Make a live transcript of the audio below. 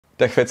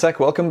Dag Vetzak,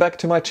 welcome back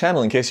to my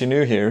channel in case you're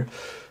new here.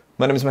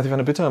 My name is Matthew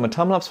Vandeputte, I'm a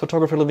time-lapse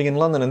photographer living in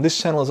London, and this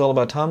channel is all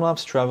about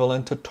time-lapse, travel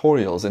and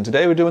tutorials, and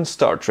today we're doing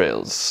star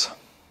trails.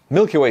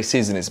 Milky Way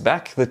season is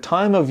back, the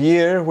time of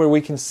year where we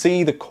can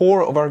see the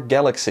core of our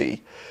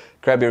galaxy.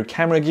 Grab your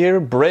camera gear,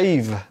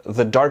 brave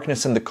the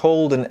darkness and the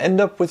cold, and end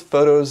up with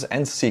photos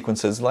and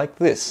sequences like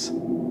this.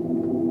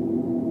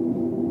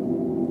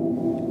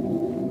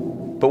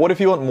 But what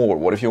if you want more?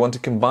 What if you want to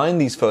combine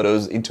these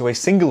photos into a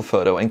single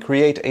photo and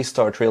create a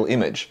star trail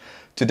image?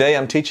 Today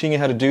I'm teaching you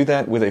how to do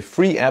that with a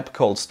free app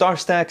called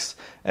StarStax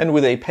and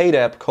with a paid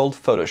app called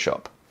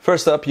Photoshop.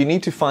 First up, you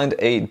need to find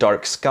a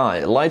dark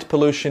sky. Light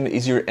pollution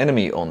is your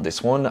enemy on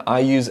this one.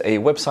 I use a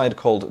website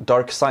called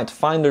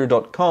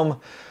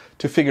darksitefinder.com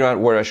to figure out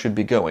where I should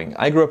be going.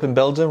 I grew up in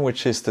Belgium,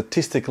 which is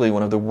statistically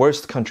one of the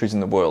worst countries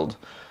in the world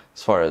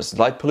as far as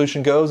light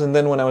pollution goes, and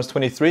then when I was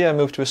 23 I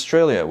moved to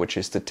Australia, which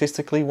is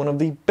statistically one of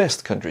the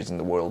best countries in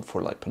the world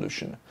for light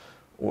pollution,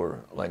 or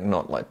like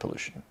not light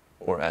pollution,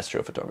 or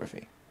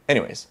astrophotography.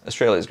 Anyways,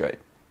 Australia is great.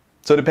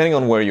 So depending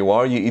on where you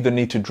are, you either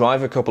need to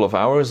drive a couple of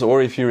hours,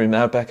 or if you're in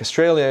outback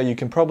Australia, you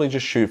can probably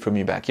just shoot from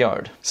your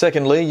backyard.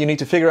 Secondly, you need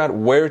to figure out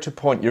where to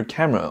point your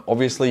camera.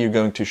 Obviously you're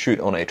going to shoot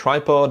on a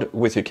tripod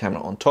with your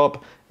camera on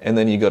top, and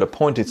then you got to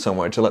point it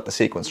somewhere to let the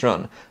sequence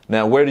run.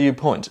 Now where do you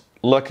point?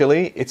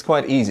 Luckily, it's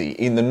quite easy.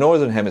 In the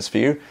northern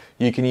hemisphere,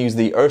 you can use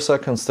the Ursa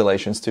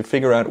constellations to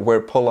figure out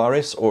where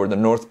Polaris, or the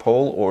North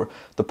Pole, or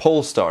the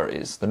Pole Star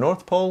is. The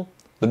North Pole?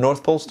 The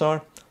North Pole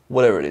Star?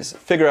 Whatever it is.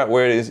 Figure out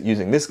where it is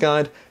using this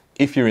guide.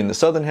 If you're in the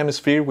southern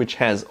hemisphere, which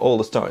has all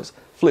the stars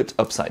flipped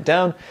upside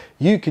down,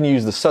 you can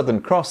use the Southern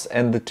Cross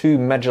and the two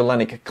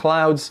Magellanic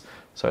Clouds.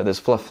 Sorry, there's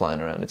fluff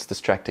flying around, it's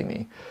distracting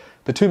me.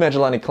 The two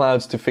Magellanic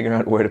Clouds to figure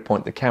out where to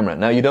point the camera.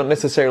 Now, you don't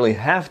necessarily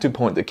have to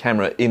point the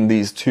camera in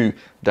these two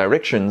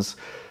directions,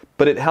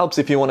 but it helps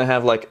if you want to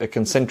have like a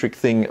concentric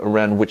thing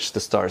around which the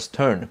stars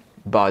turn.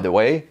 By the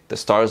way, the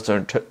stars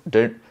don't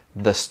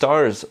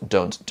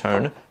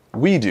turn.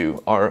 We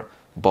do. Our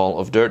ball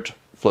of dirt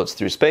floats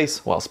through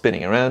space while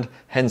spinning around,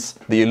 hence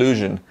the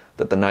illusion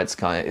that the night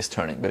sky is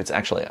turning, but it's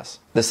actually us.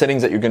 The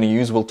settings that you're going to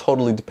use will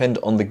totally depend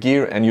on the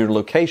gear and your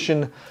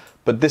location,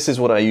 but this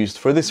is what I used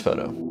for this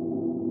photo.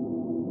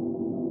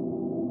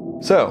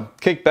 So,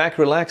 kick back,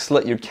 relax,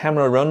 let your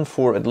camera run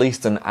for at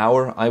least an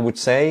hour, I would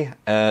say.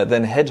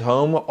 Then head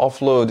home,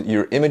 offload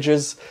your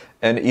images,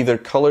 and either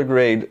color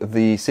grade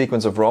the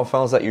sequence of RAW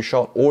files that you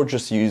shot, or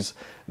just use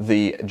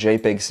the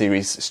JPEG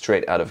series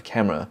straight out of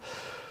camera.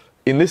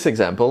 In this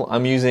example,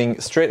 I'm using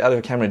straight out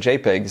of camera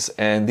JPEGs,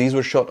 and these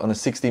were shot on a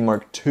 6D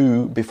Mark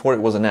II before it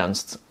was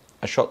announced.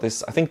 I shot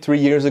this, I think, 3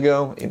 years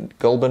ago in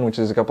Goulburn, which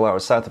is a couple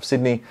hours south of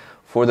Sydney,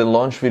 for the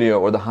launch video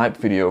or the hype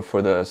video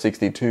for the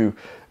 62,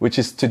 which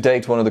is to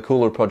date one of the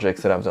cooler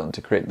projects that I've done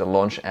to create the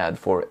launch ad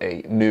for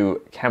a new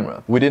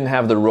camera. We didn't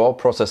have the RAW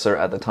processor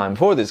at the time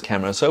for this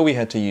camera, so we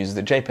had to use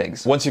the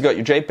JPEGs. Once you got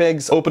your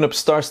JPEGs, open up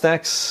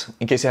StarStax.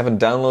 In case you haven't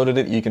downloaded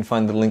it, you can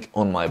find the link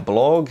on my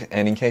blog,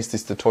 and in case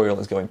this tutorial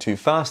is going too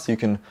fast, you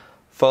can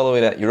follow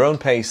it at your own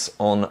pace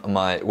on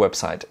my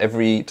website.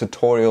 Every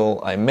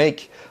tutorial I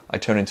make, I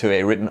turn into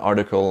a written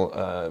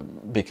article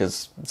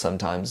because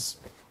sometimes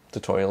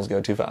tutorials go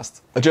too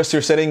fast. Adjust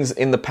your settings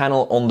in the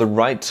panel on the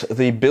right.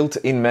 The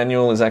built-in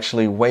manual is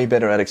actually way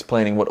better at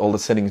explaining what all the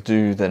settings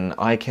do than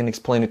I can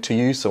explain it to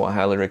you, so I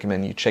highly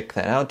recommend you check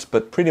that out,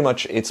 but pretty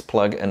much it's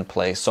plug and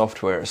play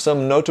software.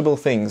 Some notable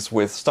things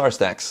with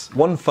StarStax.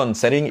 One fun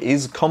setting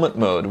is comet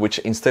mode, which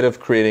instead of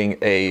creating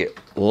a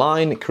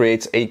line,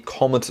 creates a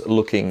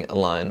comet-looking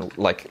line,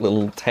 like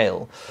little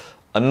tail.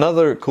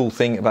 Another cool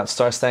thing about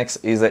StarStax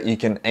is that you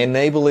can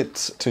enable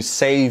it to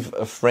save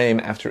a frame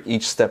after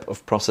each step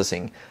of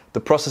processing. The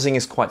processing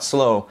is quite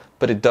slow,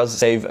 but it does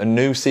save a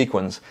new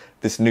sequence.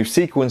 This new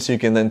sequence you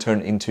can then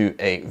turn into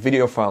a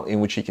video file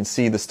in which you can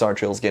see the star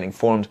trails getting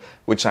formed,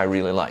 which I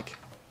really like.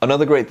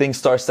 Another great thing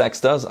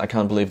StarStax does, I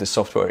can't believe this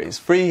software is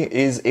free,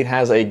 is it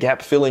has a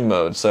gap filling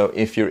mode. So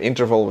if your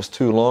interval was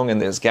too long and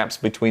there's gaps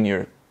between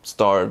your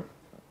star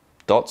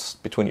dots,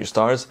 between your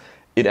stars,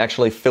 it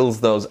actually fills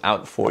those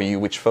out for you,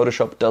 which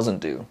Photoshop doesn't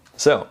do.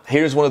 So,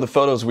 here's one of the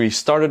photos we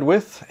started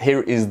with.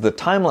 Here is the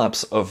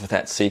time-lapse of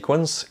that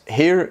sequence.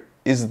 Here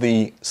is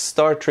the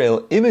star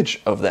trail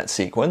image of that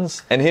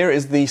sequence. And here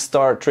is the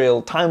star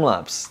trail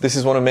time-lapse. This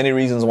is one of many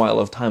reasons why I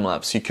love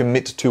time-lapse. You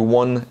commit to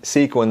one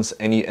sequence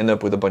and you end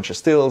up with a bunch of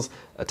stills,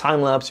 a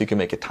time-lapse, you can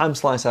make a time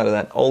slice out of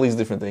that, all these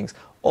different things,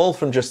 all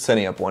from just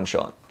setting up one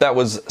shot. That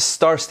was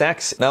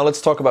StarStax. Now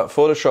let's talk about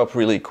Photoshop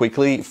really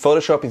quickly.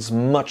 Photoshop is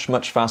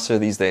much faster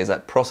these days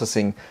at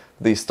processing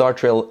the star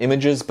trail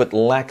images, but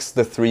lacks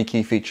the three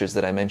key features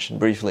that I mentioned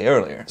briefly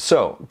earlier.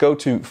 So go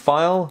to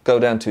File, go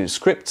down to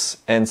Scripts,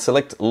 and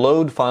select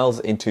Load Files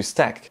into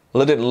Stack.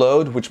 Let it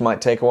load, which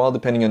might take a while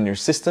depending on your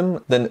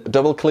system. Then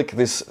double click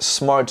this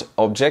smart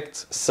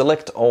object,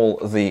 select all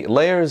the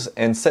layers,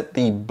 and set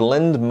the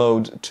blend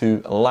mode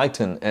to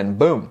lighten, and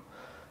boom!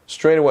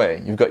 Straight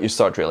away, you've got your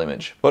star trail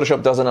image.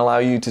 Photoshop doesn't allow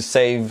you to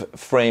save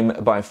frame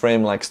by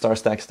frame like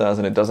StarStax does,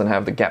 and it doesn't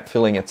have the gap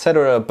filling,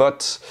 etc.,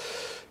 but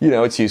you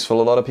know, it's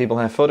useful. A lot of people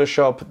have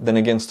Photoshop, then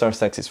again,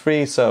 StarStax is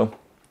free, so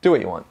do what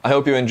you want. I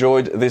hope you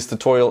enjoyed this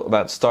tutorial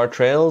about star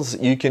trails.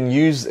 You can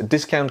use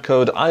discount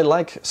code I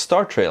like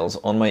star trails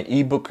on my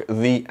ebook,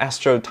 The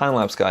Astro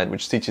Timelapse Guide,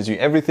 which teaches you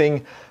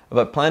everything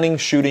about planning,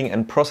 shooting,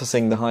 and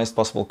processing the highest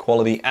possible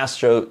quality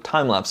astro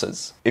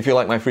time-lapses. If you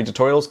like my free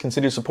tutorials,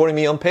 consider supporting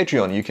me on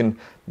Patreon. You can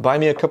buy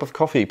me a cup of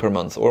coffee per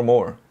month or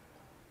more.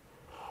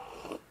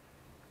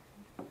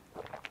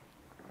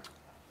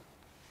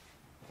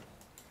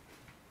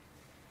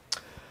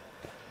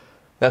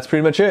 That's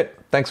pretty much it.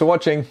 Thanks for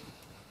watching.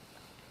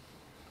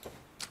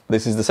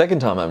 This is the second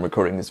time I'm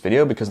recording this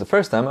video because the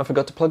first time I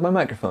forgot to plug my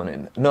microphone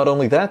in. Not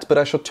only that, but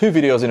I shot 2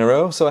 videos in a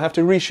row, so I have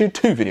to reshoot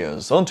 2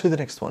 videos. On to the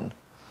next one.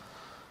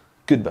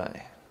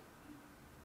 Goodbye.